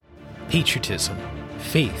patriotism,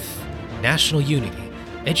 faith, national unity,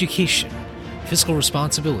 education, fiscal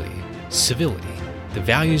responsibility, civility, the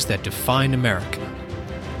values that define America.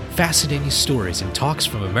 Fascinating stories and talks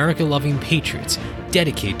from America-loving patriots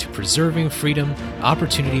dedicated to preserving freedom,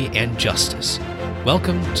 opportunity, and justice.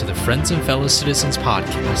 Welcome to the Friends and Fellow Citizens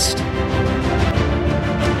podcast.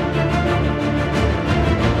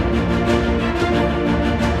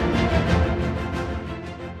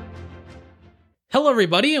 Hello,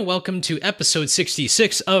 everybody, and welcome to episode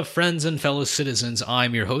 66 of Friends and Fellow Citizens.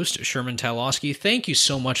 I'm your host, Sherman Talosky. Thank you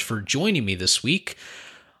so much for joining me this week.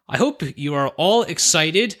 I hope you are all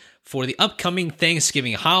excited for the upcoming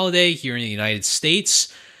Thanksgiving holiday here in the United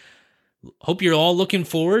States. Hope you're all looking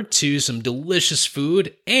forward to some delicious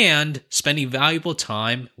food and spending valuable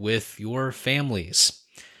time with your families.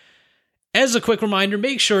 As a quick reminder,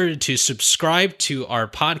 make sure to subscribe to our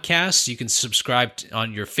podcast. You can subscribe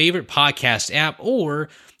on your favorite podcast app, or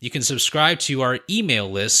you can subscribe to our email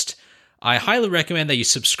list. I highly recommend that you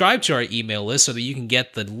subscribe to our email list so that you can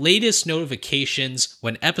get the latest notifications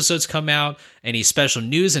when episodes come out, any special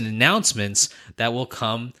news and announcements that will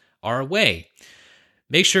come our way.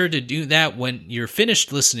 Make sure to do that when you're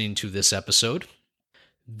finished listening to this episode.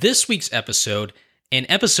 This week's episode, and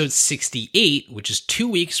episode 68, which is 2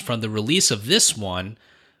 weeks from the release of this one,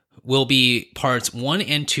 will be parts 1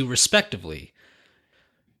 and 2 respectively.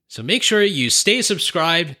 So make sure you stay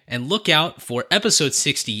subscribed and look out for episode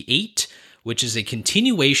 68, which is a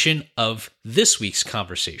continuation of this week's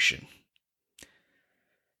conversation.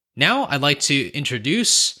 Now I'd like to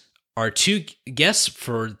introduce our two guests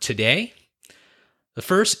for today. The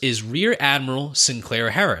first is Rear Admiral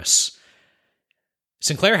Sinclair Harris.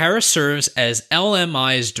 Sinclair Harris serves as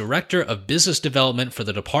LMI's Director of Business Development for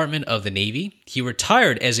the Department of the Navy. He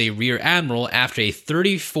retired as a Rear Admiral after a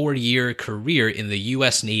 34-year career in the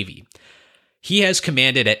U.S. Navy. He has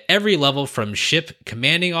commanded at every level from ship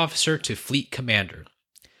commanding officer to fleet commander.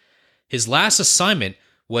 His last assignment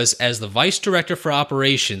was as the Vice Director for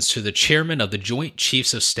Operations to the Chairman of the Joint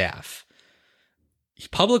Chiefs of Staff. He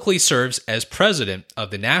publicly serves as President of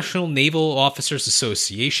the National Naval Officers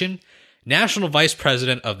Association, National Vice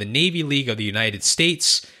President of the Navy League of the United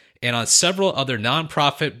States, and on several other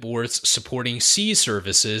nonprofit boards supporting sea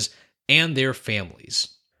services and their families.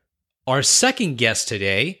 Our second guest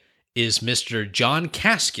today is Mr. John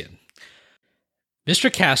Kaskin.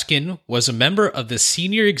 Mr. Kaskin was a member of the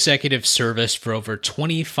Senior Executive Service for over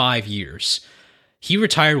 25 years. He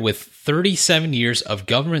retired with 37 years of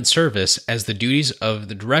government service as the duties of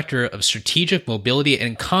the Director of Strategic Mobility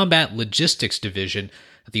and Combat Logistics Division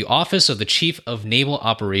at the Office of the Chief of Naval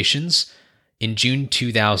Operations in June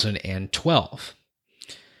 2012.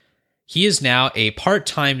 He is now a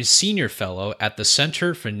part-time senior fellow at the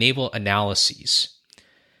Center for Naval Analyses.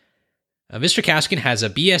 Mr. Kaskin has a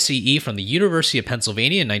BSEE from the University of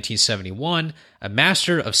Pennsylvania in 1971, a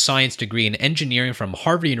Master of Science degree in Engineering from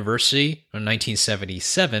Harvard University in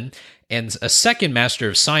 1977, and a second Master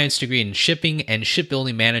of Science degree in Shipping and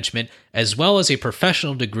Shipbuilding Management, as well as a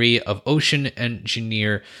professional degree of Ocean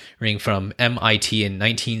Engineering from MIT in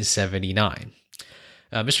 1979.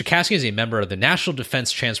 Mr. Kaskin is a member of the National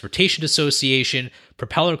Defense Transportation Association,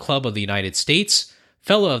 Propeller Club of the United States,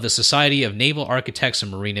 Fellow of the Society of Naval Architects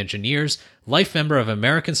and Marine Engineers, Life Member of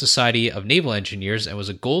American Society of Naval Engineers, and was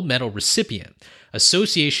a gold medal recipient,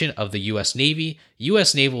 Association of the U.S. Navy,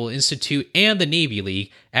 U.S. Naval Institute, and the Navy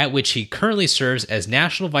League, at which he currently serves as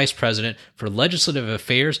National Vice President for Legislative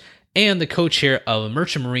Affairs and the co-chair of the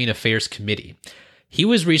Merchant Marine Affairs Committee. He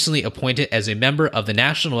was recently appointed as a member of the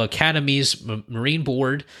National Academy's Marine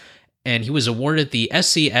Board, and he was awarded the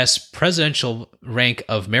SCS Presidential rank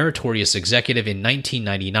of Meritorious Executive in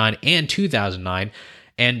 1999 and 2009,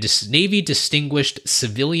 and Navy Distinguished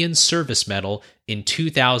Civilian Service Medal in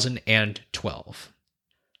 2012.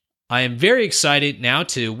 I am very excited now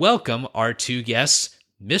to welcome our two guests,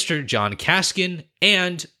 Mr. John Kaskin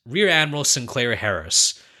and Rear Admiral Sinclair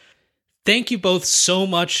Harris. Thank you both so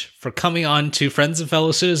much for coming on to Friends and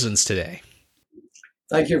Fellow Citizens today.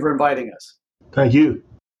 Thank you for inviting us. Thank you.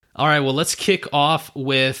 All right, well, let's kick off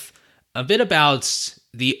with a bit about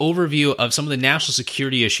the overview of some of the national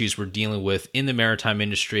security issues we're dealing with in the maritime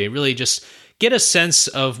industry and really just get a sense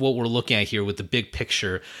of what we're looking at here with the big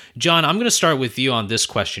picture. John, I'm going to start with you on this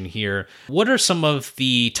question here. What are some of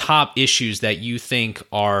the top issues that you think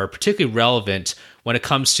are particularly relevant when it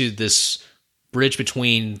comes to this bridge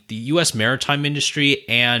between the U.S. maritime industry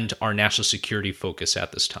and our national security focus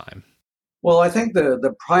at this time? Well, I think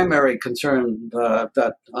the primary concern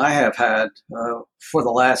that I have had for the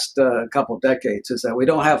last couple of decades is that we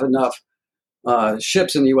don't have enough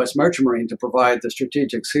ships in the U.S. Merchant Marine to provide the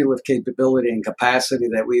strategic sea lift capability and capacity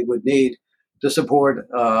that we would need to support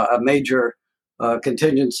a major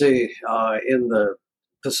contingency in the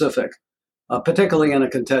Pacific, particularly in a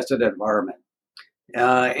contested environment.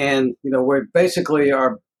 And we basically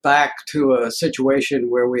are back to a situation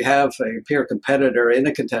where we have a peer competitor in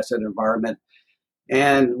a contested environment,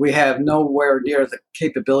 and we have nowhere near the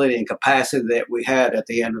capability and capacity that we had at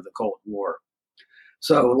the end of the Cold War.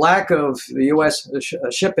 So lack of the U.S.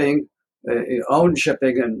 Shipping, owned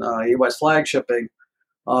shipping and U.S. flag shipping,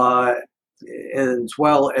 as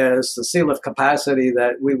well as the sea lift capacity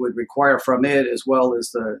that we would require from it, as well as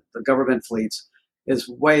the government fleets, is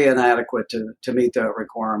way inadequate to meet the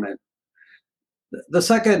requirement. The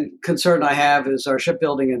second concern I have is our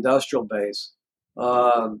shipbuilding industrial base.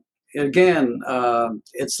 Again,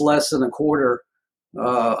 it's less than a quarter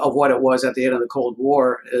of what it was at the end of the Cold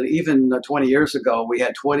War. Even 20 years ago, we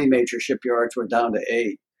had 20 major shipyards. We're down to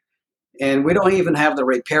 8. And we don't even have the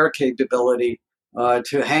repair capability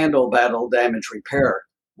to handle battle damage repair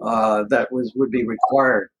that would be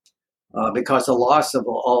required because of the loss of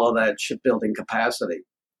all of that shipbuilding capacity.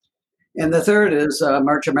 And the third is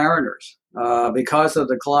merchant mariners. Because of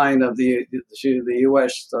the decline of the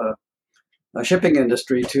U.S. Shipping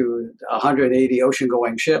industry to 180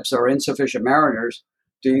 ocean-going ships or insufficient mariners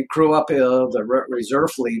to crew up the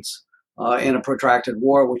reserve fleets in a protracted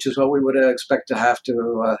war, which is what we would expect to have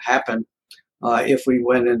to happen if we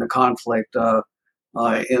went into conflict in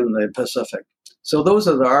the Pacific. So those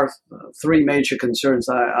are our three major concerns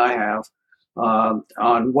I have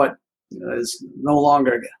on what is no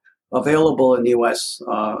longer available in the U.S.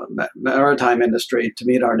 Maritime industry to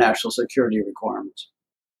meet our national security requirements.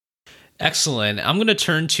 Excellent. I'm going to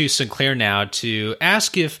turn to Sinclair now to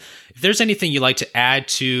ask if there's anything you'd like to add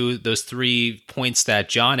to those 3 points that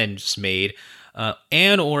John had just made,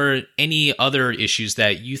 and or any other issues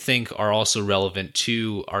that you think are also relevant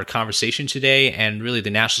to our conversation today and really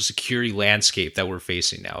the national security landscape that we're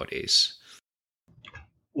facing nowadays.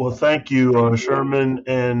 Well, thank you, Sherman.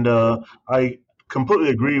 And I completely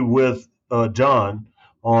agree with John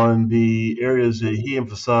on the areas that he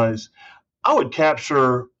emphasized. I would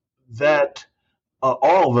capture that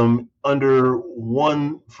all of them under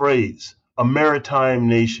one phrase: a maritime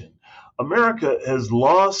nation. America has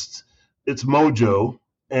lost its mojo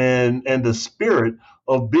and the spirit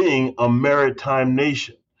of being a maritime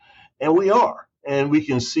nation, and we are. And we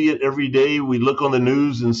can see it every day. We look on the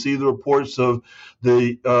news and see the reports of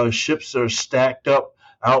the ships that are stacked up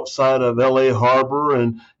outside of LA Harbor,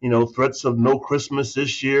 and threats of no Christmas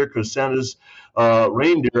this year because Santa's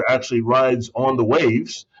reindeer actually rides on the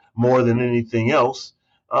waves more than anything else,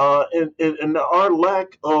 and our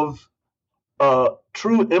lack of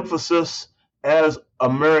true emphasis as a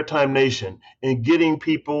maritime nation in getting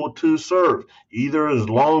people to serve, either as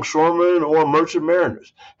longshoremen or merchant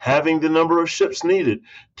mariners, having the number of ships needed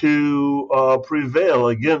to prevail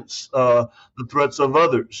against the threats of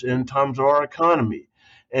others in terms of our economy,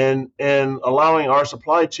 and allowing our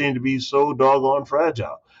supply chain to be so doggone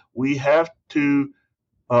fragile. We have to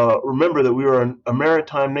remember that we are a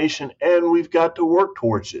maritime nation, and we've got to work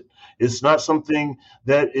towards it. It's not something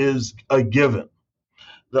that is a given.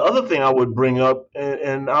 The other thing I would bring up,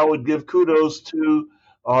 and I would give kudos to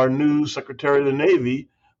our new Secretary of the Navy,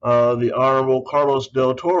 the Honorable Carlos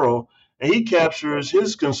Del Toro, and he captures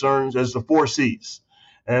his concerns as the 4 C's.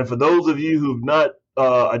 And for those of you who've not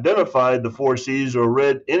identified the 4 C's or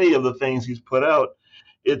read any of the things he's put out,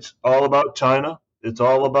 it's all about China. It's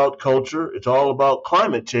all about culture. It's all about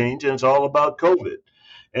climate change, and it's all about COVID.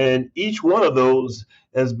 And each one of those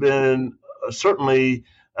has been certainly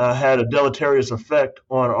had a deleterious effect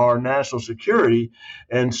on our national security,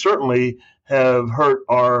 and certainly have hurt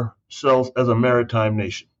ourselves as a maritime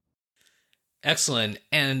nation. Excellent.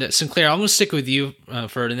 And Sinclair, I'm going to stick with you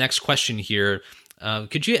for the next question here.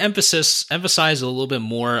 Could you emphasize a little bit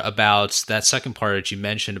more about that second part that you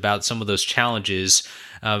mentioned about some of those challenges?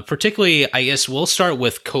 Particularly, I guess we'll start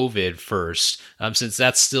with COVID first, since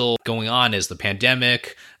that's still going on as the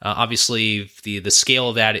pandemic. Obviously, the scale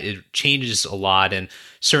of that, it changes a lot. And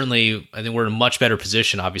certainly, I think we're in a much better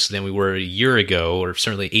position, obviously, than we were a year ago, or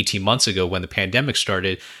certainly 18 months ago when the pandemic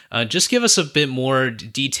started. Just give us a bit more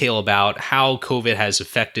detail about how COVID has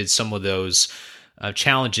affected some of those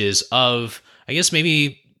challenges of, I guess,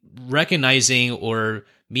 maybe recognizing or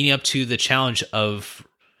meeting up to the challenge of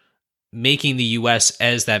making the U.S.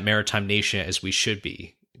 as that maritime nation as we should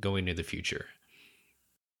be going into the future.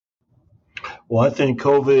 Well, I think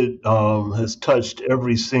COVID has touched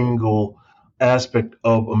every single aspect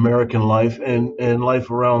of American life and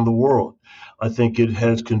life around the world. I think it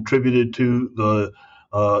has contributed to the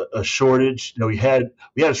a shortage. We had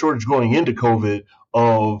a shortage going into COVID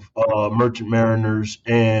of merchant mariners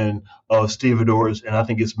and stevedores, and I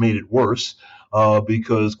think it's made it worse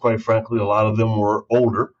because, quite frankly, a lot of them were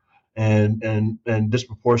older and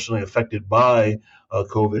disproportionately affected by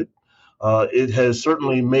COVID. It has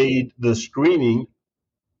certainly made the screening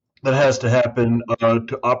that has to happen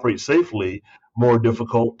to operate safely more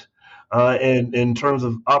difficult. And in terms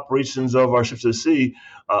of operations of our ships at sea,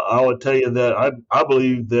 I would tell you that I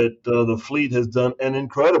believe that the fleet has done an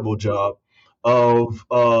incredible job of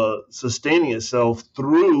sustaining itself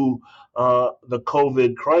through the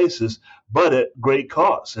COVID crisis, but at great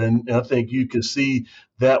cost. And I think you can see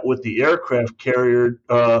that with the aircraft carrier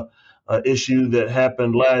issue that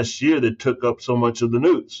happened last year that took up so much of the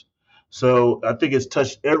news. So I think it's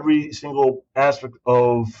touched every single aspect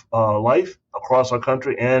of life across our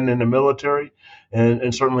country and in the military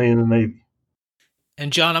and certainly in the Navy.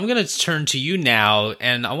 And John, I'm going to turn to you now,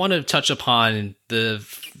 and I want to touch upon the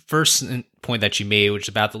first point that you made, which is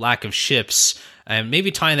about the lack of ships, and maybe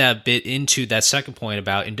tying that a bit into that second point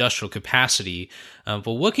about industrial capacity. But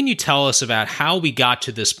what can you tell us about how we got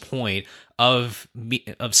to this point of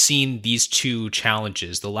seeing these two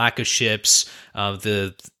challenges, the lack of ships,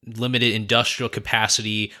 the limited industrial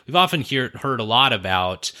capacity? We've often heard a lot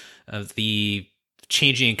about the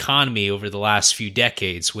changing economy over the last few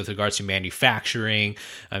decades with regards to manufacturing.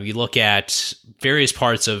 You look at various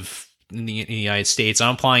parts of in the United States.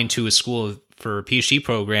 I'm applying to a school for a PhD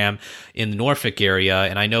program in the Norfolk area,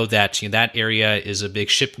 and I know that that area is a big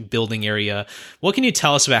shipbuilding area. What can you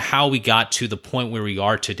tell us about how we got to the point where we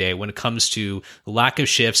are today when it comes to the lack of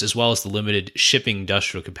ships as well as the limited shipping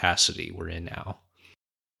industrial capacity we're in now?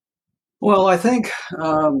 Well, I think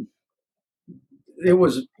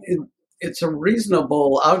it's a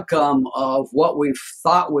reasonable outcome of what we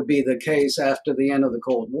thought would be the case after the end of the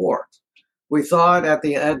Cold War. We thought at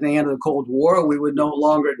the end of the Cold War, we would no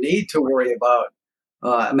longer need to worry about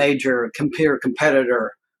a major peer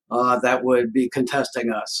competitor that would be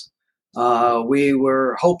contesting us. We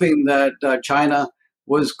were hoping that China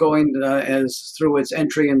was going, as through its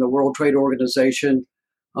entry in the World Trade Organization,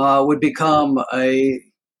 would become a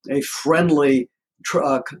friendly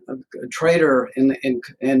trader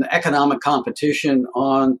in economic competition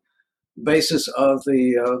on basis of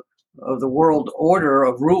the world order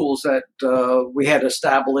of rules that we had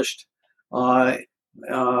established under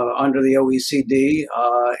the OECD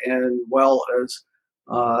and well as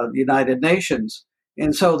the United Nations.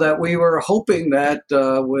 And so that we were hoping that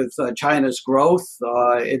with China's growth,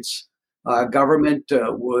 its government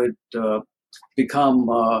would become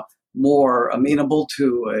more amenable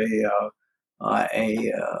to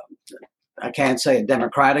I can't say a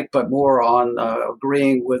democratic, but more on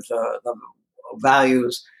agreeing with the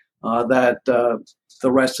values that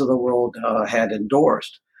the rest of the world had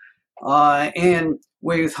endorsed. And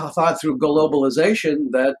we thought through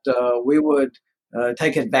globalization that we would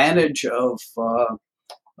take advantage of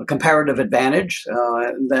a comparative advantage,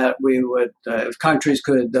 that we would, if countries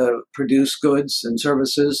could produce goods and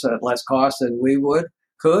services at less cost than we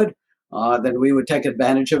could, then we would take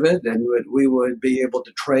advantage of it, and we would be able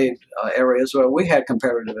to trade areas where we had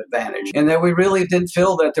comparative advantage. And that we really didn't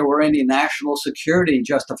feel that there were any national security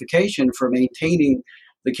justification for maintaining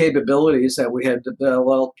the capabilities that we had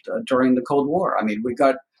developed during the Cold War. I mean,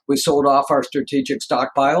 we sold off our strategic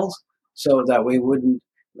stockpiles so that we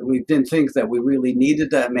didn't think that we really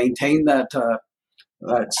needed to maintain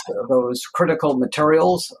those critical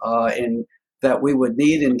materials that we would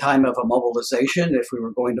need in time of a mobilization if we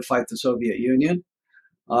were going to fight the Soviet Union.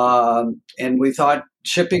 And we thought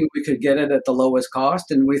shipping, we could get it at the lowest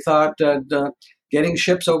cost. And we thought getting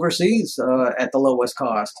ships overseas at the lowest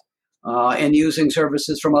cost and using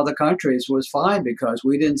services from other countries was fine because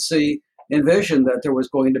we didn't envision that there was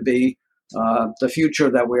going to be the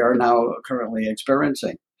future that we are now currently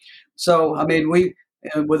experiencing. So, I mean,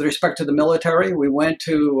 with respect to the military, we went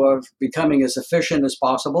to becoming as efficient as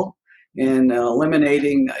possible in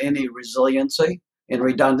eliminating any resiliency and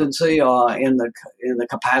redundancy in the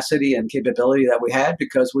capacity and capability that we had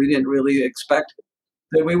because we didn't really expect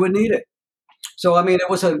that we would need it. So, I mean, it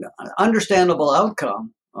was an understandable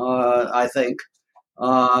outcome, I think,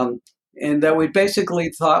 and that we basically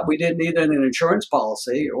thought we didn't need an insurance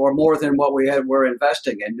policy or more than what were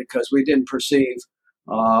investing in because we didn't perceive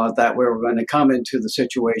that we were going to come into the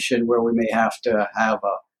situation where we may have to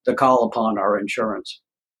call upon our insurance.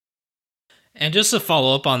 And just to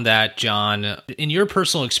follow up on that, John, in your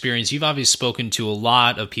personal experience, you've obviously spoken to a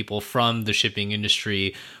lot of people from the shipping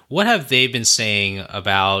industry. What have they been saying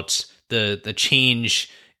about the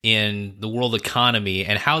change in the world economy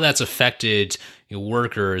and how that's affected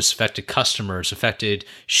workers, affected customers, affected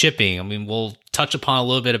shipping. I mean, we'll touch upon a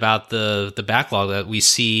little bit about the backlog that we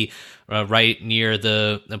see right near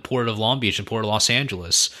the port of Long Beach and port of Los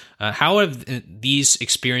Angeles. How have these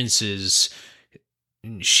experiences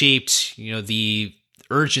shaped, the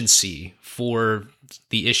urgency for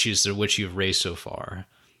the issues that which you've raised so far?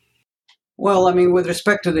 Well, I mean, with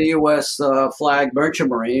respect to the U.S. Flag merchant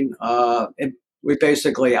marine, we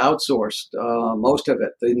basically outsourced most of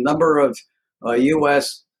it. The number of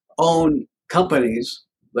U.S. owned companies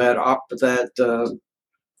that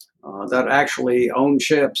actually own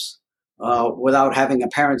ships without having a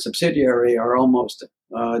parent subsidiary are almost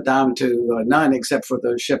down to none, except for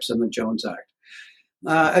the ships in the Jones Act.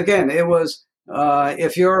 Again, it was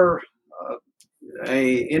if you're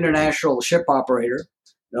a international ship operator,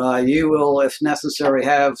 you will, if necessary,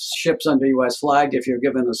 have ships under U.S. flag if you're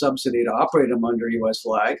given a subsidy to operate them under U.S.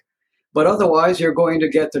 flag. But otherwise, you're going to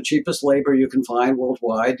get the cheapest labor you can find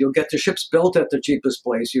worldwide. You'll get the ships built at the cheapest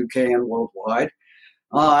place you can worldwide.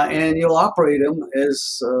 And you'll operate them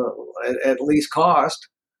as at least cost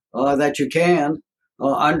that you can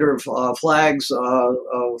under flags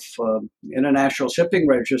of international shipping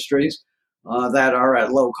registries that are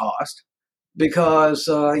at low cost, because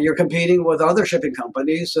you're competing with other shipping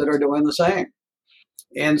companies that are doing the same.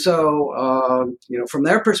 And so, from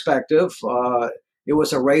their perspective, it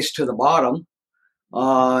was a race to the bottom.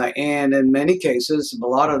 And in many cases, a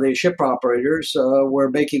lot of the ship operators were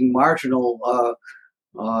making marginal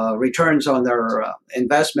returns on their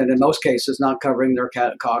investment, in most cases not covering their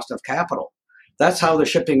cost of capital. That's how the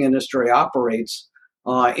shipping industry operates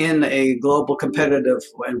in a global competitive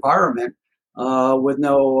environment with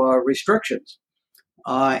no restrictions.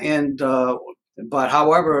 But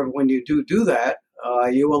however, when you do that,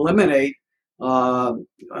 you eliminate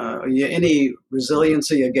any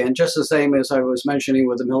resiliency again, just the same as I was mentioning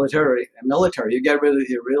with the military. You get rid of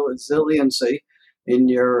your real resiliency in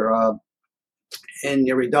your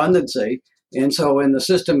redundancy. And so when the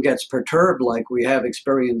system gets perturbed, like we have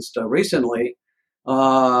experienced recently,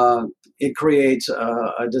 it creates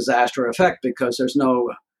a disaster effect because there's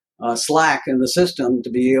no slack in the system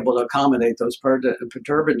to be able to accommodate those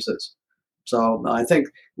perturbances. So I think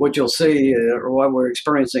what you'll see, or what we're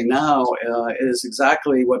experiencing now, is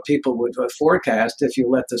exactly what people would forecast if you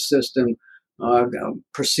let the system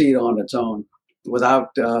proceed on its own without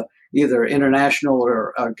either international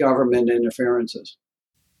or government interferences.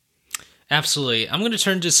 Absolutely. I'm going to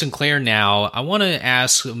turn to Sinclair now. I want to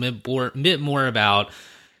ask a bit more about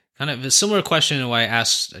kind of a similar question to what I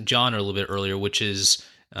asked John a little bit earlier, which is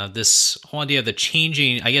this whole idea of the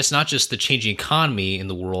changing, I guess not just the changing economy in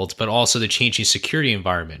the world, but also the changing security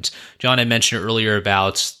environment. John had mentioned earlier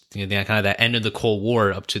about the kind of that end of the Cold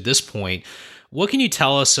War up to this point. What can you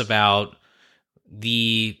tell us about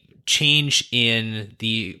the change in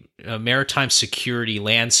the maritime security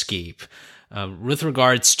landscape with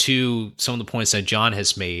regards to some of the points that John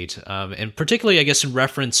has made, and particularly, I guess, in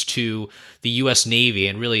reference to the U.S. Navy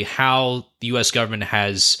and really how the U.S. government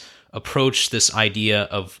has approached this idea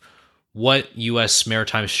of what U.S.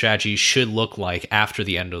 maritime strategy should look like after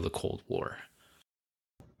the end of the Cold War?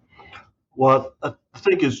 Well, I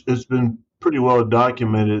think it's been pretty well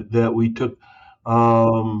documented that we took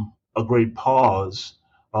a great pause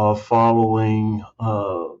following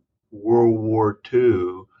World War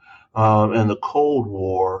II and the Cold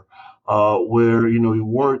War, where we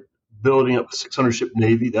weren't building up a 600 ship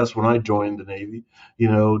Navy. That's when I joined the Navy,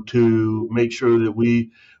 to make sure that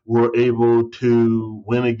we were able to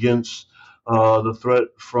win against the threat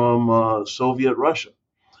from Soviet Russia.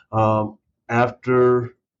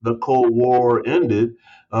 After the Cold War ended,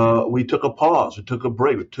 we took a pause, we took a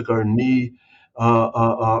break, we took our knee.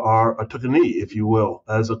 Took a knee, if you will,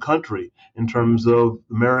 as a country in terms of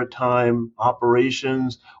maritime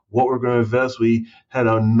operations, what we're going to invest. We had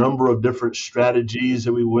a number of different strategies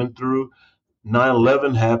that we went through.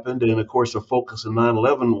 9/11 happened, and of course, the focus of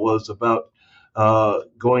 9/11 was about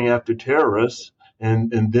going after terrorists,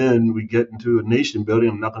 and then we get into a nation building.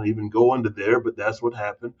 I'm not going to even go into there, but that's what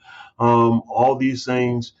happened. All these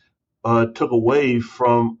things took away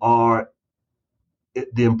from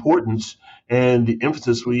the importance and the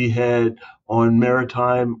emphasis we had on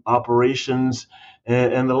maritime operations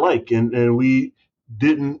and the like. And we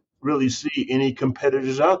didn't really see any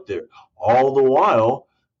competitors out there. All the while,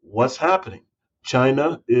 what's happening?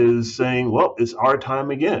 China is saying, well, it's our time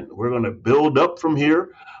again. We're going to build up from here.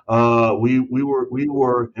 We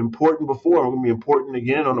were important before. We're going to be important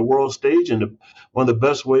again on the world stage. And one of the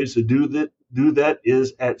best ways to do that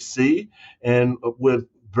is at sea and with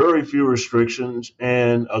very few restrictions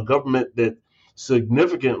and a government that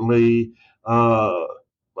significantly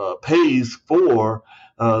pays for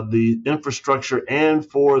the infrastructure and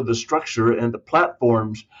for the structure and the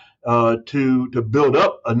platforms to build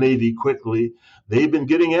up a Navy quickly. They've been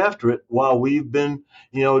getting after it while we've been,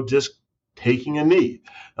 just taking a knee.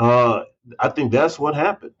 I think that's what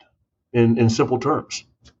happened in simple terms.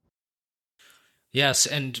 Yes,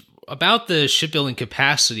 and about the shipbuilding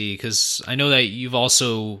capacity, because I know that you've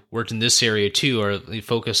also worked in this area too, or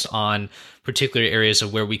focused on particular areas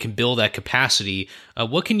of where we can build that capacity.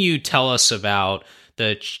 What can you tell us about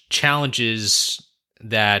the challenges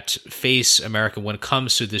that face America when it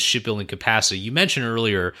comes to this shipbuilding capacity? You mentioned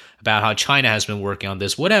earlier about how China has been working on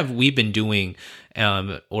this. What have we been doing,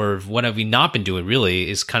 or what have we not been doing, really,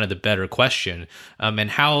 is kind of the better question. And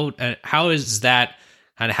how is that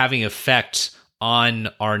kind of having effect on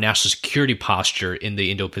our national security posture in the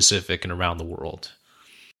Indo-Pacific and around the world?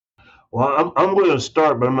 Well, I'm going to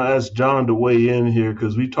start, but I'm going to ask John to weigh in here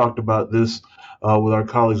because we talked about this with our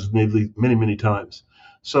colleagues many, many times.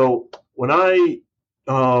 So when I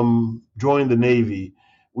joined the Navy,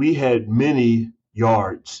 we had many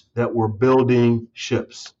yards that were building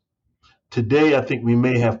ships. Today, I think we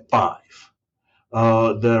may have 5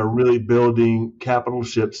 that are really building capital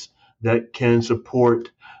ships that can support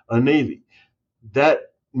a Navy. That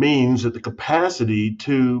means that the capacity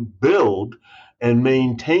to build and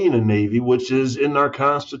maintain a Navy, which is in our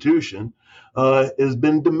Constitution, has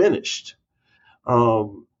been diminished.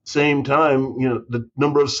 Same time, the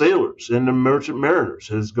number of sailors and the merchant mariners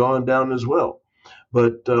has gone down as well.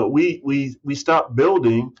 But we stopped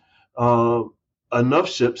building enough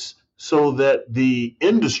ships so that the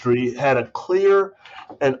industry had a clear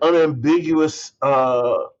and unambiguous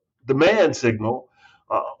demand signal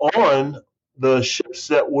on the ships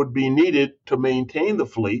that would be needed to maintain the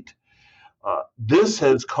fleet. This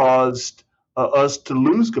has caused us to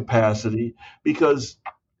lose capacity because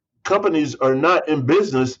companies are not in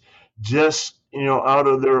business just out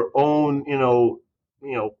of their own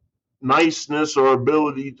niceness or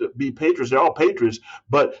ability to be patriots. They're all patriots,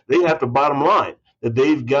 but they have the bottom line that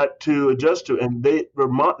they've got to adjust to, and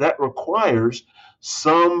that requires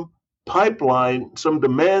some pipeline, some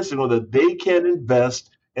demand signal that they can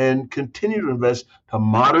invest and continue to invest to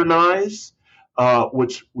modernize,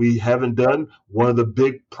 which we haven't done. One of the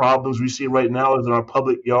big problems we see right now is in our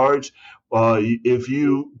public yards. If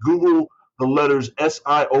you Google the letters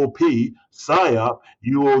SIOP, PSYOP,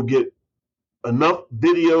 you will get enough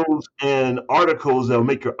videos and articles that will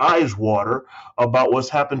make your eyes water about what's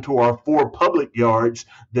happened to our 4 public yards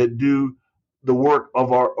that do the work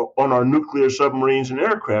of our nuclear submarines and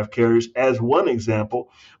aircraft carriers, as one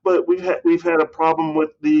example. But we've had a problem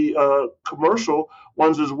with the commercial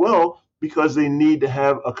ones as well, because they need to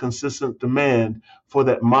have a consistent demand for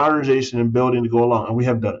that modernization and building to go along, and we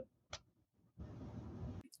haven't done it.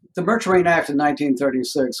 The Merchant Marine Act of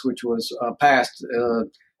 1936, which was passed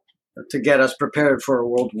to get us prepared for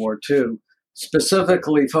World War II,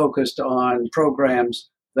 specifically focused on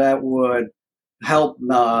programs that would help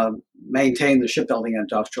maintain the shipbuilding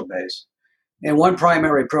industrial base. And one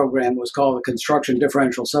primary program was called the Construction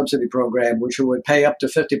Differential Subsidy Program, which would pay up to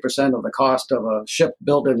 50% of the cost of a ship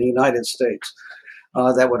built in the United States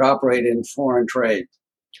that would operate in foreign trade.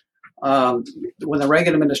 When the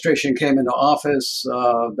Reagan administration came into office,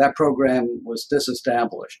 that program was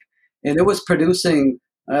disestablished. And it was producing,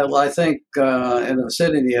 I think, in the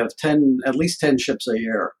vicinity of at least 10 ships a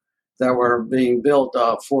year that were being built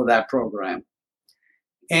for that program.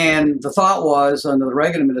 And the thought was, under the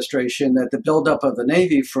Reagan administration, that the buildup of the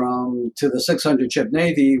Navy to the 600-ship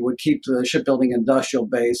Navy would keep the shipbuilding industrial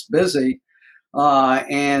base busy,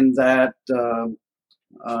 and that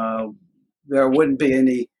there wouldn't be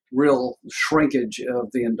any real shrinkage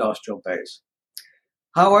of the industrial base.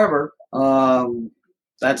 However,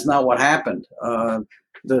 that's not what happened.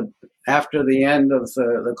 After the end of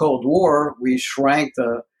the Cold War, we shrank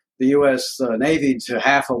the U.S. Navy to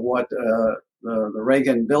half of what the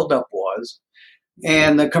Reagan buildup was.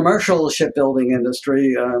 And the commercial shipbuilding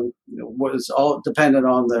industry was all dependent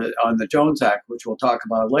on the Jones Act, which we'll talk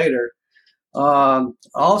about later,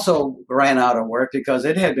 also ran out of work because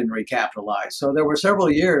it had been recapitalized. So there were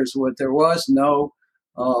several years where there was no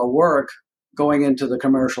work going into the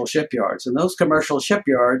commercial shipyards. And those commercial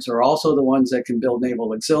shipyards are also the ones that can build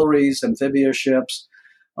naval auxiliaries, amphibious ships,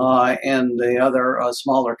 and the other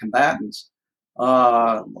smaller combatants,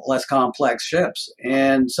 less complex ships.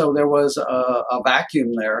 And so there was a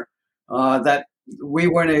vacuum there that we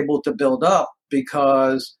weren't able to build up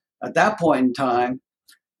because at that point in time,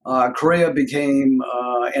 Korea became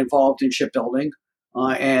involved in shipbuilding,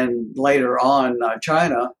 and later on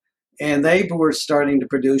China. and they were starting to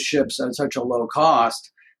produce ships at such a low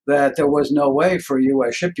cost that there was no way for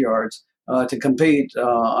U.S. shipyards to compete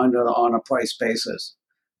on a price basis.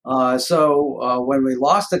 So when we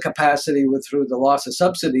lost the capacity through the loss of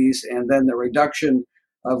subsidies and then the reduction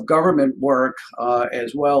of government work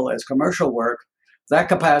as well as commercial work, that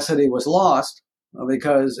capacity was lost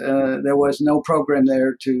because there was no program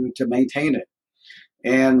there to maintain it.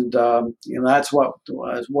 And that's what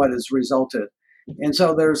has resulted. And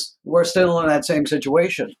so we're still in that same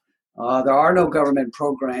situation. There are no government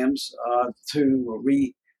programs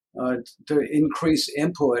to increase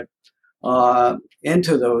input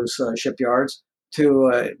into those shipyards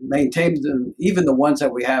to maintain them, even the ones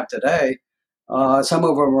that we have today. Some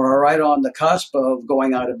of them are right on the cusp of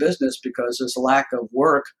going out of business because there's a lack of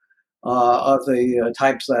work of the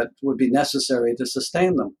types that would be necessary to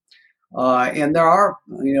sustain them. And there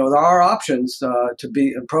are options to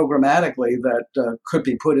be programmatically that could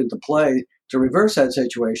be put into play to reverse that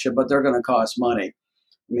situation, but they're going to cost money.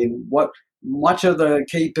 I mean, much of the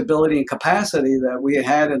capability and capacity that we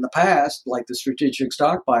had in the past, like the strategic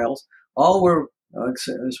stockpiles, all were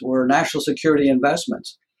national security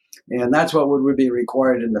investments. And that's what would be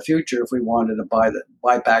required in the future if we wanted to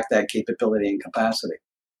buy back that capability and capacity.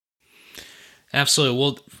 Absolutely.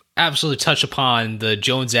 We'll absolutely touch upon the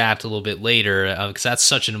Jones Act a little bit later, because that's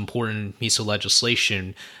such an important piece of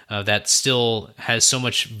legislation that still has so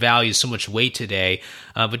much value, so much weight today.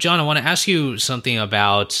 But John, I want to ask you something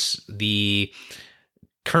about the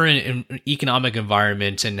current economic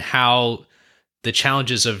environment and how the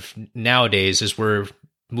challenges of nowadays, as we're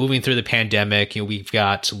moving through the pandemic, we've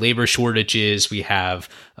got labor shortages, we have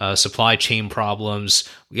supply chain problems.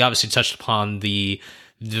 We obviously touched upon the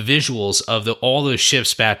visuals of all those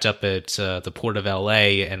ships backed up at the port of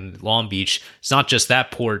LA and Long Beach. It's not just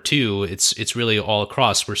that port too. It's really all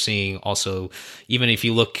across. We're seeing also, even if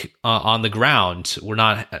you look on the ground, we're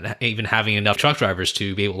not even having enough truck drivers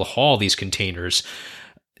to be able to haul these containers.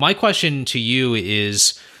 My question to you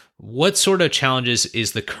is, what sort of challenges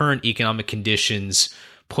is the current economic conditions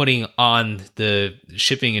putting on the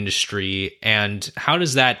shipping industry, and how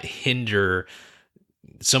does that hinder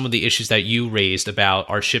some of the issues that you raised about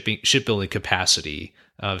our shipbuilding capacity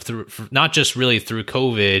through not just really through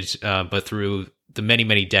COVID, but through the many,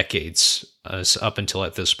 many decades up until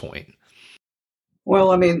at this point?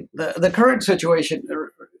 Well, I mean, the current situation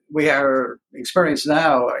we are experiencing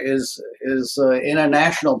now is an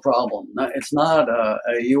international problem. It's not a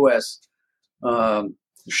U.S.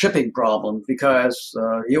 Shipping problem, because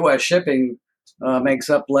U.S. shipping makes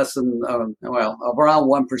up less than, around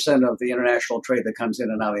 1% of the international trade that comes in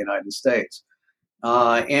and out of the United States.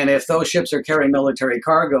 And if those ships are carrying military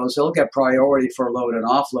cargoes, they'll get priority for load and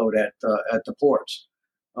offload at the ports.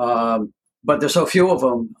 But there's so few of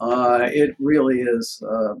them, it really is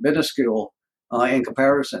minuscule in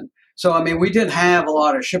comparison. So, I mean, we didn't have a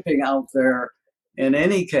lot of shipping out there in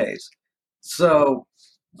any case. So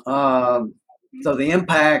the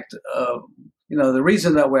impact of, the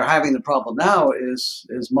reason that we're having the problem now is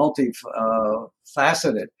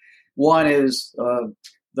multifaceted. One is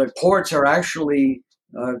the ports are actually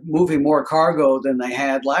moving more cargo than they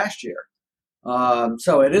had last year.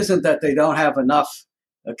 So it isn't that they don't have enough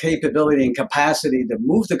capability and capacity to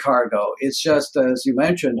move the cargo. It's just, as you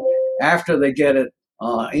mentioned, after they get it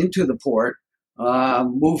into the port,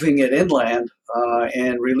 moving it inland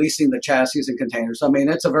and releasing the chassis and containers. I mean,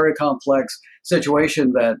 it's a very complex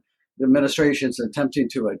situation that the administration is attempting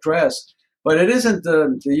to address, but it isn't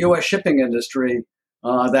the U.S. shipping industry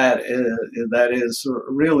that is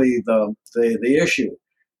really the issue.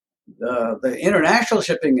 The international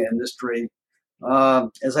shipping industry,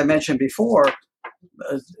 as I mentioned before,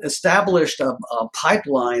 established a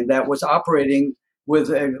pipeline that was operating with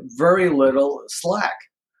a very little slack.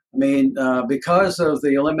 I mean, because of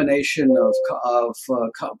the elimination of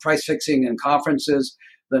price fixing and conferences,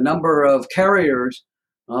 the number of carriers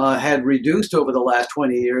had reduced over the last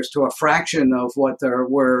 20 years to a fraction of what there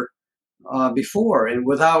were before, and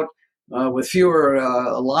with fewer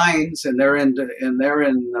lines and they're in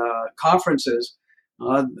conferences,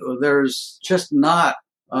 there's just not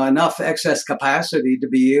enough excess capacity to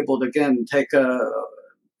be able to again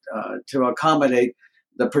to accommodate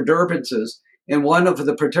the perturbances. And one of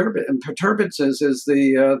the perturbances is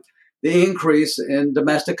the increase in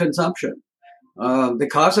domestic consumption.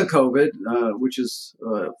 Because of COVID, which is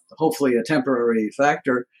hopefully a temporary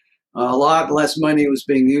factor, a lot less money was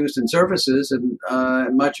being used in services and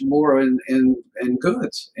much more in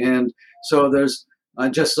goods. And so I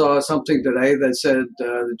just saw something today that said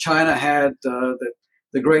China had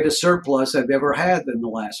the greatest surplus they've ever had in the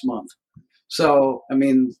last month. So, I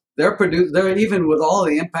mean, They're even with all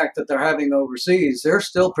the impact that they're having overseas, they're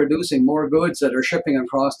still producing more goods that are shipping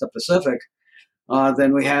across the Pacific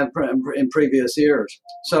than we had in previous years.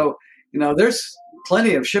 So, there's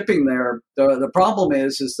plenty of shipping there. The problem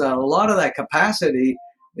is that a lot of that capacity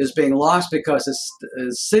is being lost because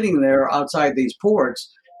it's sitting there outside these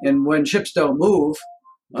ports. And when ships don't move,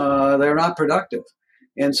 they're not productive.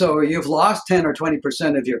 And so you've lost 10 or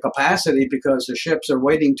 20% of your capacity because the ships are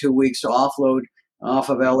waiting 2 weeks to offload off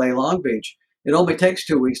of LA Long Beach. It only takes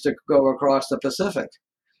 2 weeks to go across the Pacific.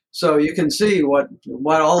 So you can see what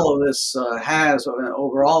all of this has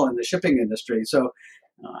overall in the shipping industry. So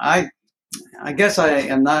I guess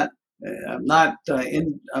I'm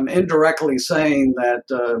indirectly saying that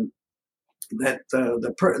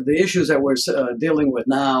the issues that we're dealing with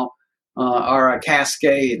now are a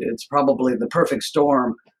cascade. It's probably the perfect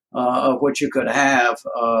storm of what you could have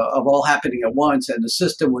of all happening at once, and the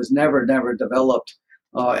system was never developed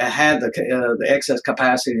and had the excess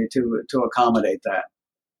capacity to accommodate that.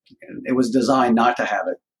 It was designed not to have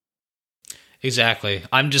it. Exactly.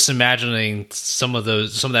 I'm just imagining some of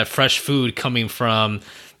that fresh food coming from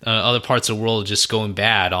other parts of the world just going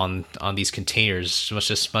bad on these containers.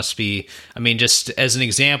 Must be. I mean, just as an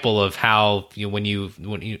example of how when you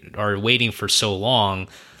are waiting for so long,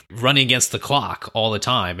 running against the clock all the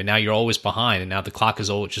time, and now you're always behind, and now the clock is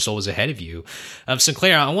always ahead of you.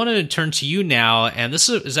 Sinclair, I wanted to turn to you now, and this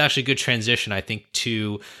is actually a good transition, I think,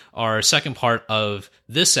 to our second part of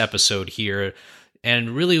this episode here.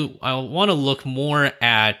 And really, I want to look more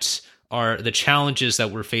at the challenges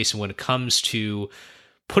that we're facing when it comes to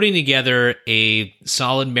putting together a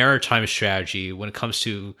solid maritime strategy when it comes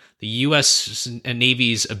to the U.S.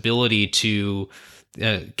 Navy's ability to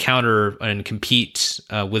counter and compete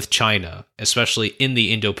with China, especially in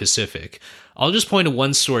the Indo-Pacific. I'll just point to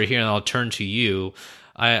one story here, and I'll turn to you.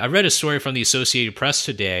 I read a story from the Associated Press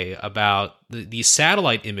today about these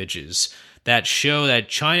satellite images that show that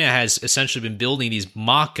China has essentially been building these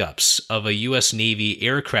mock-ups of a U.S. Navy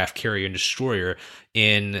aircraft carrier and destroyer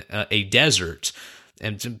in a desert.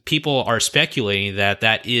 And people are speculating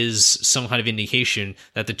that is some kind of indication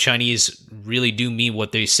that the Chinese really do mean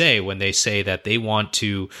what they say when they say that they want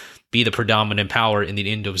to be the predominant power in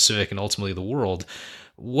the Indo-Pacific and ultimately the world.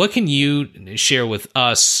 What can you share with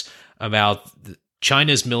us about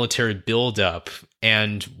China's military buildup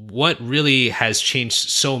and what really has changed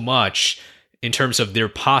so much in terms of their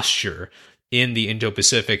posture in the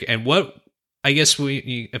Indo-Pacific? And what, I guess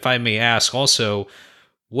if I may ask also,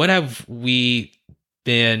 what have we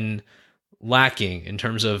been lacking in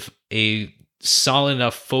terms of a solid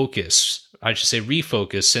enough focus, I should say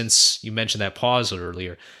refocus, since you mentioned that pause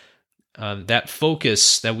earlier, that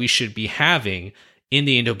focus that we should be having in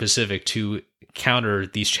the Indo-Pacific to counter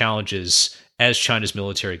these challenges as China's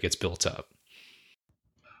military gets built up?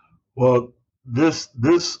 Well, this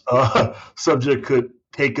subject could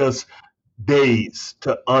take us days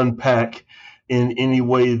to unpack in any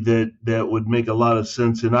way that would make a lot of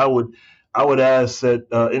sense, and I would ask that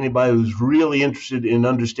anybody who's really interested in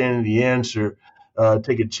understanding the answer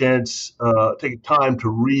take time to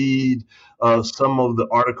read some of the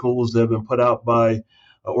articles that have been put out by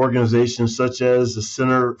organizations such as the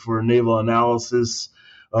Center for Naval Analysis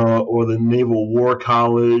or the Naval War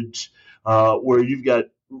College, where you've got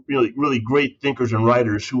really great thinkers and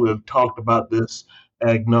writers who have talked about this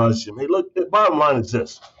ad nauseum. Hey, look, the bottom line is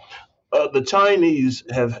this. The Chinese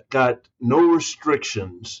have got no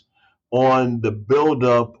restrictions on the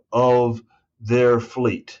buildup of their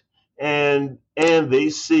fleet, and they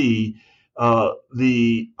see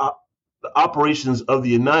the operations of the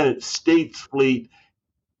United States fleet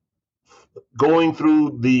going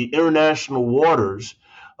through the international waters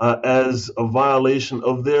as a violation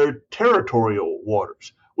of their territorial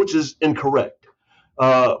waters, which is incorrect.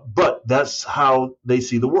 But that's how they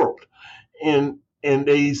see the world, and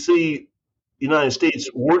they see the United States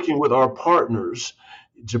working with our partners,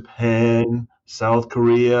 Japan, South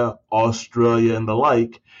Korea, Australia, and the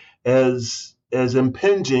like, as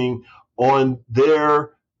impinging on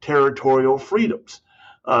their territorial freedoms,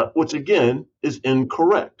 which again is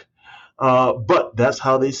incorrect. But that's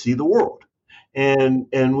how they see the world. And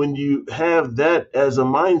when you have that as a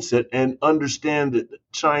mindset and understand that the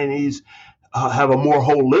Chinese have a more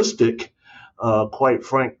holistic, quite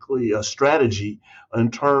frankly, strategy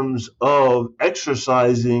in terms of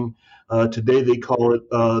exercising, today they call it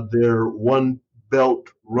their One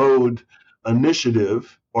Belt Road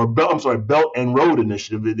Initiative, or Belt and Road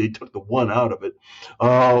Initiative. They took the one out of it.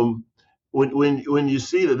 When you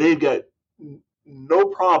see that they've got no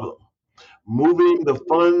problem moving the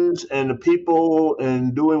funds and the people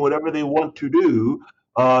and doing whatever they want to do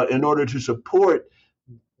in order to support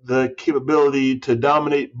the capability to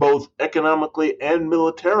dominate both economically and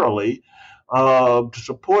militarily to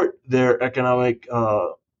support their economic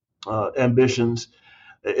ambitions.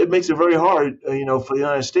 It makes it very hard, for the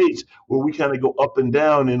United States, where we kind of go up and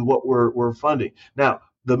down in what we're funding. Now,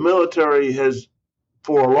 the military has,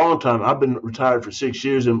 for a long time, I've been retired for 6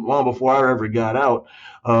 years, and long before I ever got out,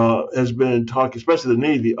 has been talking, especially the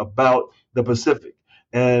Navy, about the Pacific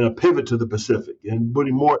and a pivot to the Pacific and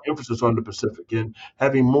putting more emphasis on the Pacific and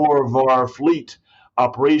having more of our fleet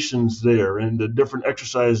operations there and the different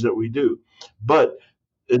exercises that we do. But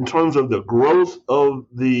in terms of the growth of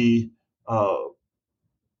the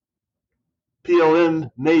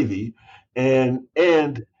PLN Navy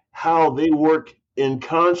and how they work in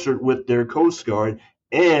concert with their Coast Guard,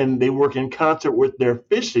 and they work in concert with their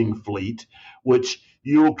fishing fleet, which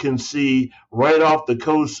you can see right off the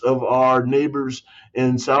coast of our neighbors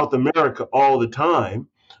in South America all the time,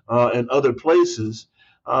 and other places.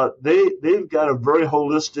 They've got a very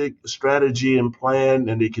holistic strategy and plan,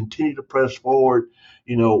 and they continue to press forward,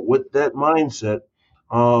 with that mindset.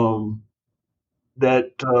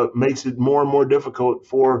 That makes it more and more difficult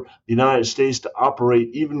for the United States to operate,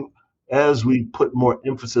 even as we put more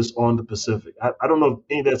emphasis on the Pacific. I don't know if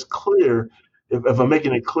any of that's clear, if I'm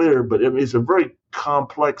making it clear, but it's a very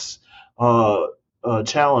complex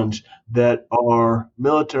challenge that our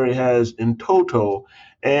military has in toto,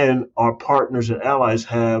 and our partners and allies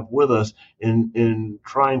have with us in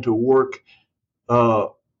trying to work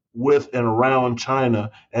with and around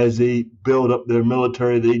China as they build up their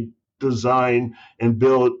military. They design and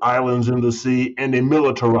build islands in the sea, and they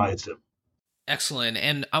militarize them. Excellent.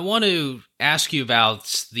 And I want to ask you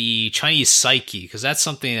about the Chinese psyche, because that's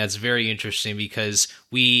something that's very interesting, because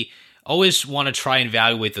we always want to try and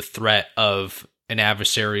evaluate the threat of an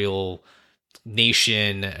adversarial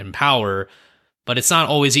nation and power, but it's not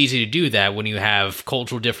always easy to do that when you have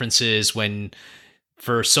cultural differences, when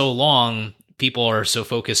for so long people are so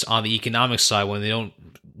focused on the economic side, when they don't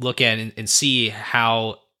look at and see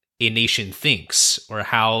how a nation thinks or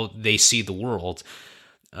how they see the world.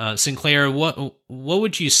 Sinclair, what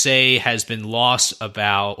would you say has been lost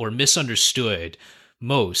about or misunderstood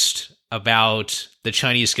most about the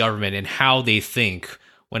Chinese government and how they think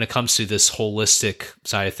when it comes to this holistic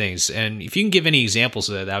side of things? And if you can give any examples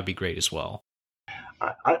of that, that would be great as well.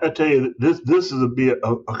 I tell you, this is a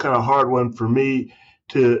kind of hard one for me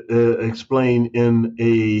to explain in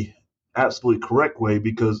a absolutely correct way,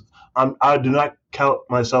 because I do not count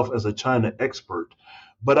myself as a China expert.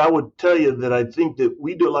 But I would tell you that I think that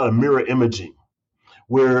we do a lot of mirror imaging,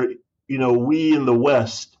 where, we in the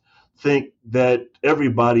West think that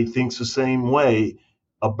everybody thinks the same way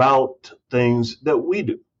about things that we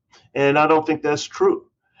do. And I don't think that's true.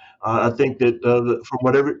 I think that from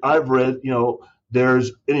whatever I've read,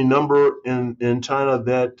 there's any number in China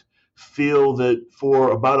that feel that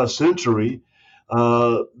for about a century,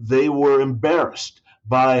 they were embarrassed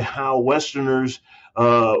by how Westerners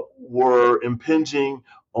were impinging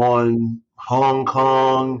on Hong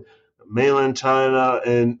Kong, mainland China,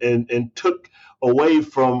 and took away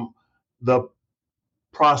from the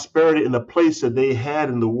prosperity and the place that they had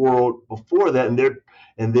in the world before that,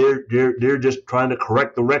 and they're just trying to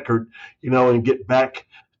correct the record, and get back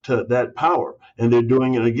to that power. And they're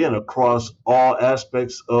doing it again across all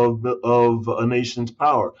aspects of a nation's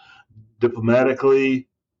power, diplomatically,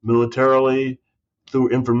 militarily, through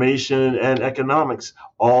information and economics,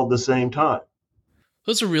 all at the same time.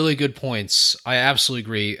 Those are really good points. I absolutely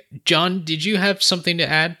agree. John, did you have something to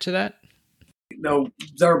add to that?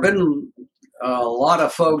 There have been a lot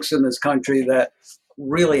of folks in this country that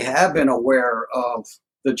really have been aware of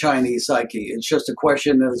the Chinese psyche. It's just a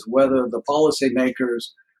question of whether the policymakers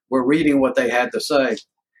were reading what they had to say.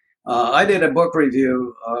 I did a book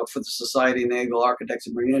review for the Society of Naval Architects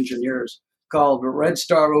and Marine Engineers called Red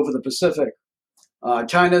Star Over the Pacific,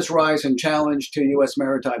 China's Rise and Challenge to U.S.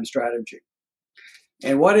 Maritime Strategy.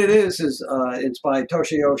 And what it is it's by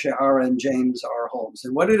Toshio Shihara and James R. Holmes.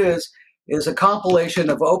 And what it is a compilation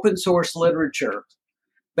of open source literature,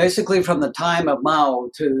 basically from the time of Mao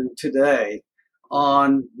to today,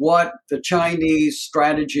 on what the Chinese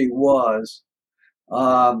strategy was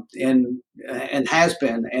and has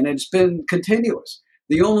been, and it's been continuous.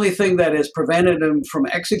 The only thing that has prevented them from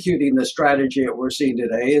executing the strategy that we're seeing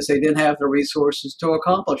today is they didn't have the resources to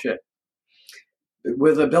accomplish it.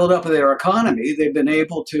 With the buildup of their economy, they've been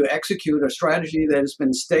able to execute a strategy that has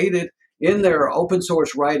been stated in their open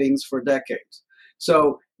source writings for decades.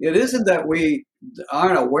 So it isn't that we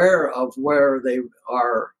aren't aware of where they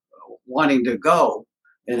are wanting to go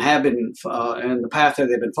and have been, and the path that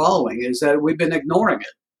they've been following, is that we've been ignoring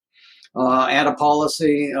it at a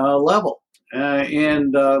policy level.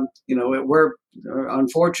 and we're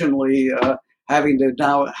unfortunately having to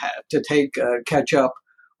now to take catch up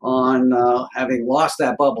on having lost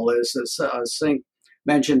that bubble. As Sink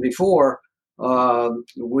mentioned before,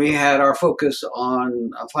 we had our focus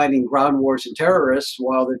on fighting ground wars and terrorists,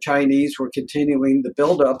 while the Chinese were continuing the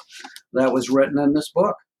buildup that was written in this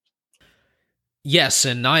book. Yes,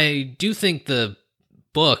 and I do think the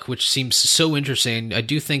book, which seems so interesting, I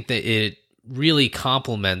do think that it really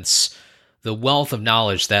complements the wealth of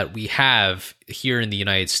knowledge that we have here in the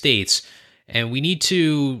United States, and we need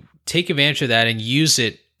to take advantage of that and use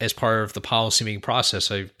it as part of the policymaking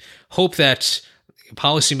process. I hope that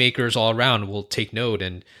policymakers all around will take note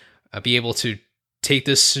and be able to take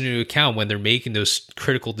this into account when they're making those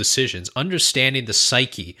critical decisions. Understanding the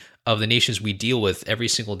psyche of the nations we deal with every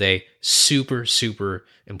single day, super, super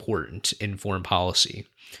important in foreign policy.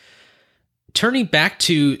 Turning back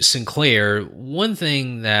to Sinclair, one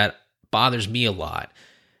thing that bothers me a lot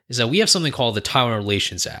is that we have something called the Taiwan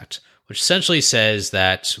Relations Act, which essentially says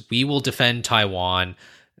that we will defend Taiwan.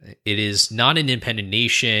 It is not an independent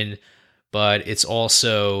nation, but it's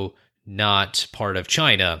also not part of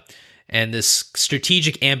China. And this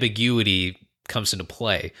strategic ambiguity comes into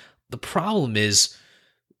play. The problem is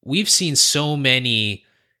we've seen so many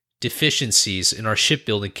deficiencies in our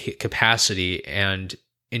shipbuilding capacity and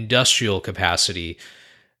industrial capacity,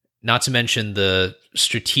 not to mention the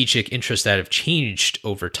strategic interests that have changed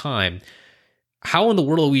over time. How in the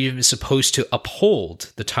world are we even supposed to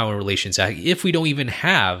uphold the Taiwan Relations Act if we don't even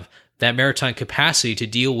have that maritime capacity to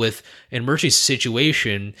deal with an emergency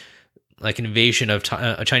situation like an invasion of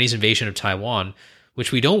a Chinese invasion of Taiwan,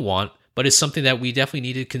 which we don't want, but it's something that we definitely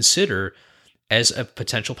need to consider as a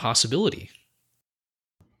potential possibility?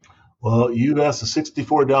 Well, you asked a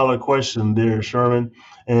 $64 question there, Sherman,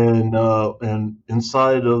 and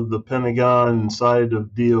inside of the Pentagon, inside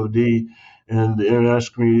of DoD, and the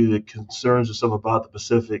international community that concerns itself about the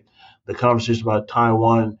Pacific, the conversation about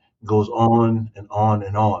Taiwan goes on and on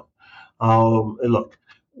and on. And look,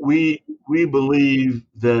 we believe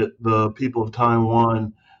that the people of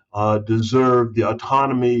Taiwan deserve the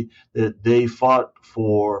autonomy that they fought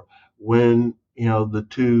for when the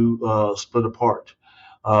two split apart.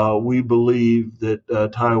 We believe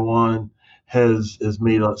that Taiwan has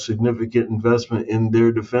made a significant investment in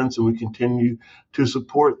their defense, and we continue to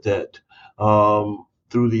support that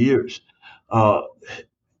through the years.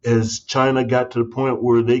 As China got to the point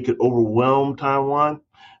where they could overwhelm Taiwan,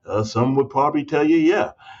 some would probably tell you,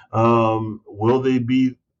 yeah. Will they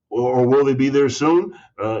be there soon?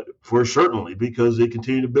 For certainly, because they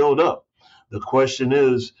continue to build up. The question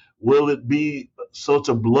is, will it be such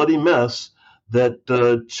a bloody mess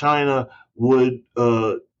that China would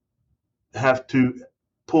have to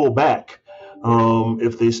pull back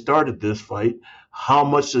if they started this fight? How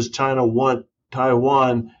much does China want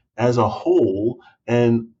Taiwan as a whole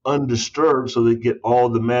and undisturbed so they get all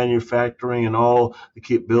the manufacturing and all the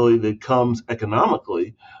capability that comes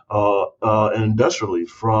economically and industrially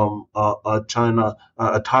from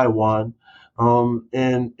Taiwan?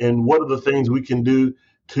 And what are the things we can do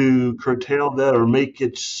to curtail that or make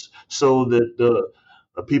it so that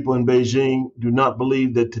the people in Beijing do not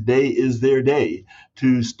believe that today is their day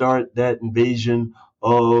to start that invasion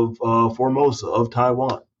of Formosa, of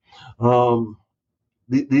Taiwan?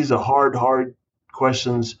 These are hard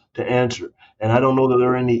questions to answer. And I don't know that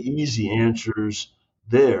there are any easy answers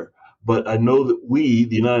there. But I know that we,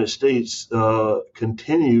 the United States,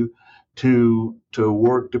 continue to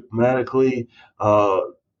work diplomatically,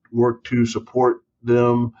 work to support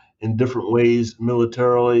them in different ways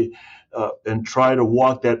militarily, and try to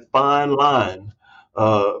walk that fine line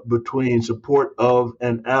between support of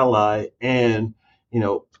an ally and,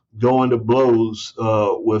 going to blows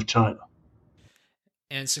with China.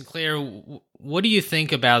 And Sinclair, what do you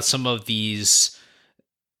think about some of these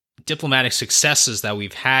diplomatic successes that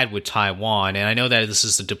we've had with Taiwan? And I know that this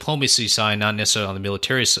is the diplomacy side, not necessarily on the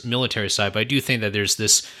military side, but I do think that there's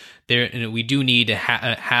this there, and we do need to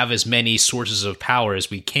have as many sources of power as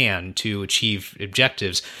we can to achieve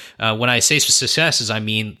objectives. When I say successes, I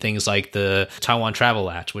mean things like the Taiwan Travel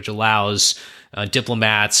Act, which allows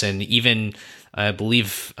diplomats and even I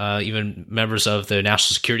believe even members of the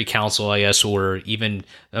National Security Council, I guess, or even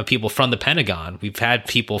people from the Pentagon. We've had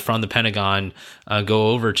people from the Pentagon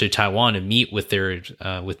go over to Taiwan and meet with their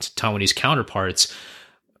with Taiwanese counterparts.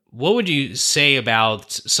 What would you say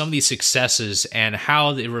about some of these successes and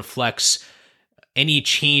how it reflects any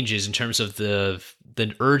changes in terms of the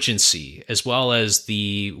urgency as well as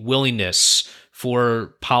the willingness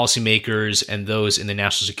for policymakers and those in the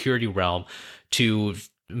national security realm to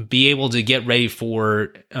be able to get ready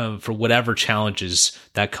for whatever challenges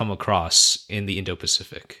that come across in the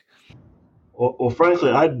Indo-Pacific? Well,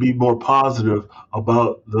 frankly, I'd be more positive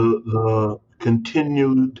about the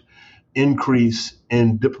continued increase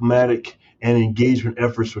in diplomatic and engagement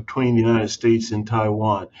efforts between the United States and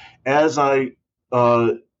Taiwan, as I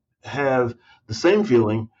have the same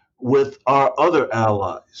feeling with our other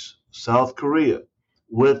allies, South Korea,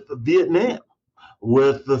 with Vietnam,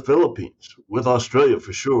 with the Philippines, with Australia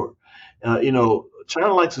for sure.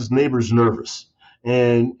 China likes its neighbors nervous,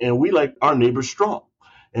 and we like our neighbors strong,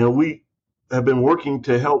 and we have been working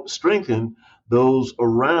to help strengthen those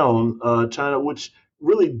around China, which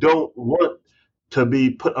really don't want to be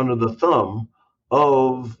put under the thumb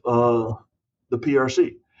of the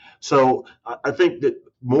PRC. So I think that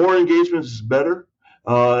more engagement is better,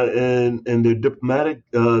 and they're diplomatic.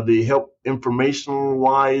 They help informational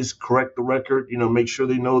wise correct the record. Make sure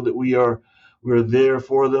they know that we're there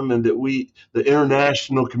for them, and that the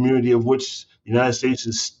international community, of which the United States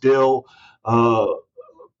is still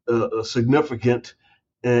significant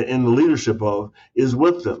in the leadership of, is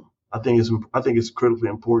with them. I think it's critically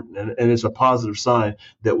important, and it's a positive sign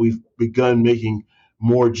that we've begun making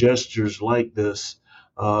more gestures like this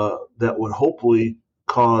that would hopefully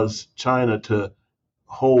cause China to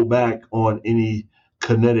hold back on any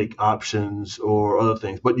kinetic options or other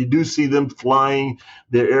things. But you do see them flying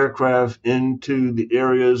their aircraft into the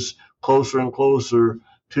areas closer and closer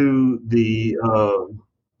to the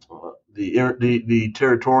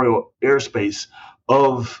territorial airspace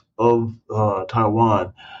of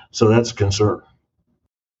Taiwan. So that's a concern.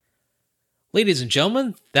 Ladies and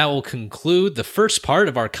gentlemen, that will conclude the first part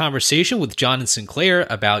of our conversation with John and Sinclair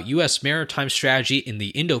about U.S. maritime strategy in the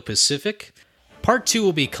Indo-Pacific. Part 2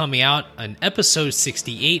 will be coming out on episode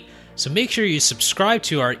 68, so make sure you subscribe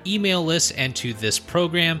to our email list and to this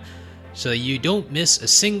program so that you don't miss a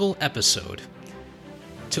single episode.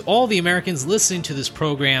 To all the Americans listening to this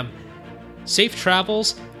program, safe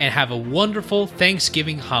travels and have a wonderful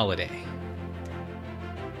Thanksgiving holiday.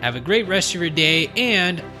 Have a great rest of your day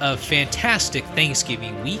and a fantastic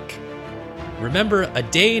Thanksgiving week. Remember, a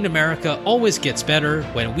day in America always gets better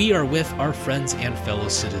when we are with our friends and fellow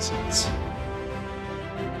citizens.